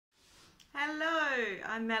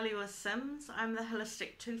I'm Maliwa Sims. I'm the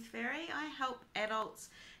Holistic Tooth Fairy. I help adults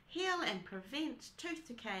heal and prevent tooth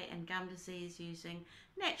decay and gum disease using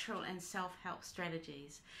natural and self-help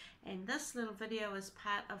strategies. And this little video is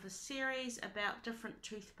part of a series about different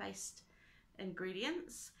toothpaste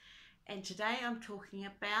ingredients. And today I'm talking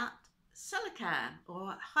about silica,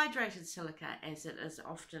 or hydrated silica as it is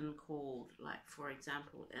often called, like for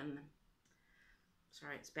example in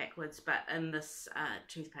this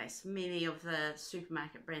toothpaste. Many of the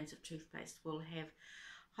supermarket brands of toothpaste will have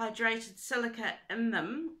hydrated silica in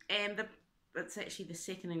them, and it's actually the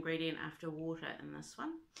second ingredient after water in this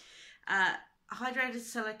one. Hydrated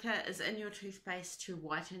silica is in your toothpaste to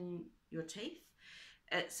whiten your teeth.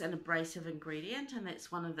 It's an abrasive ingredient, and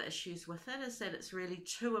that's one of the issues with it, is that it's really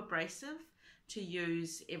too abrasive to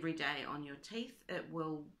use every day on your teeth. It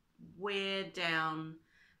will wear down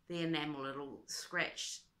the enamel, it'll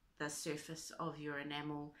scratch the surface of your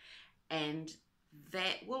enamel, and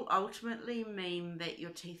that will ultimately mean that your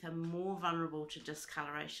teeth are more vulnerable to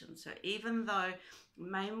discoloration. So even though it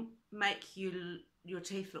may make your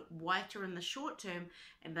teeth look whiter in the short term,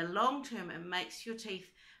 in the long term it makes your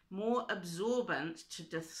teeth more absorbent to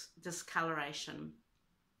discoloration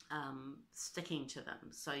sticking to them.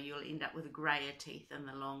 So you'll end up with grayer teeth in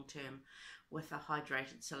the long term with a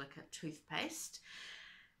hydrated silica toothpaste.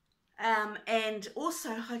 And also,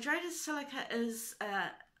 hydrated silica is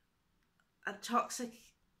a toxic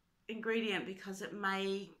ingredient because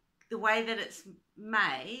the way that it's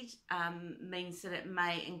made means that it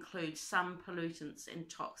may include some pollutants and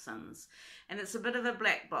toxins. And it's a bit of a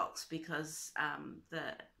black box because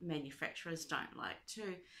the manufacturers don't like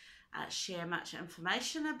to share much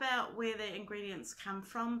information about where the ingredients come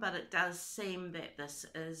from, but it does seem that this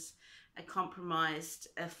is a compromised,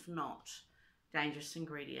 if not dangerous,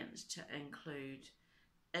 ingredient to include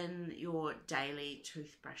in your daily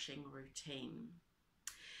toothbrushing routine.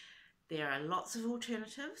 There are lots of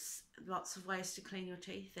alternatives, lots of ways to clean your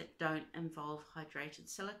teeth that don't involve hydrated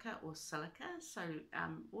silica or silica. So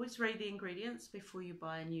always read the ingredients before you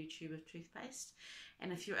buy a new tube of toothpaste.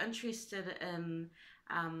 And if you're interested in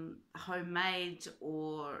homemade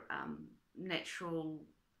or natural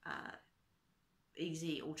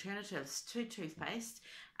easy alternatives to toothpaste,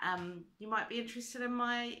 you might be interested in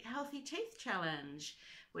my Healthy Teeth Challenge,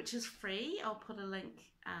 which is free. I'll put a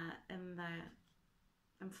link in the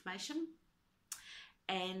information.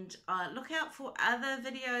 And look out for other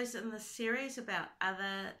videos in this series about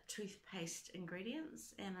other toothpaste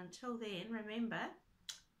ingredients. And until then, remember,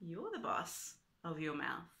 you're the boss of your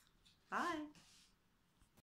mouth. Bye.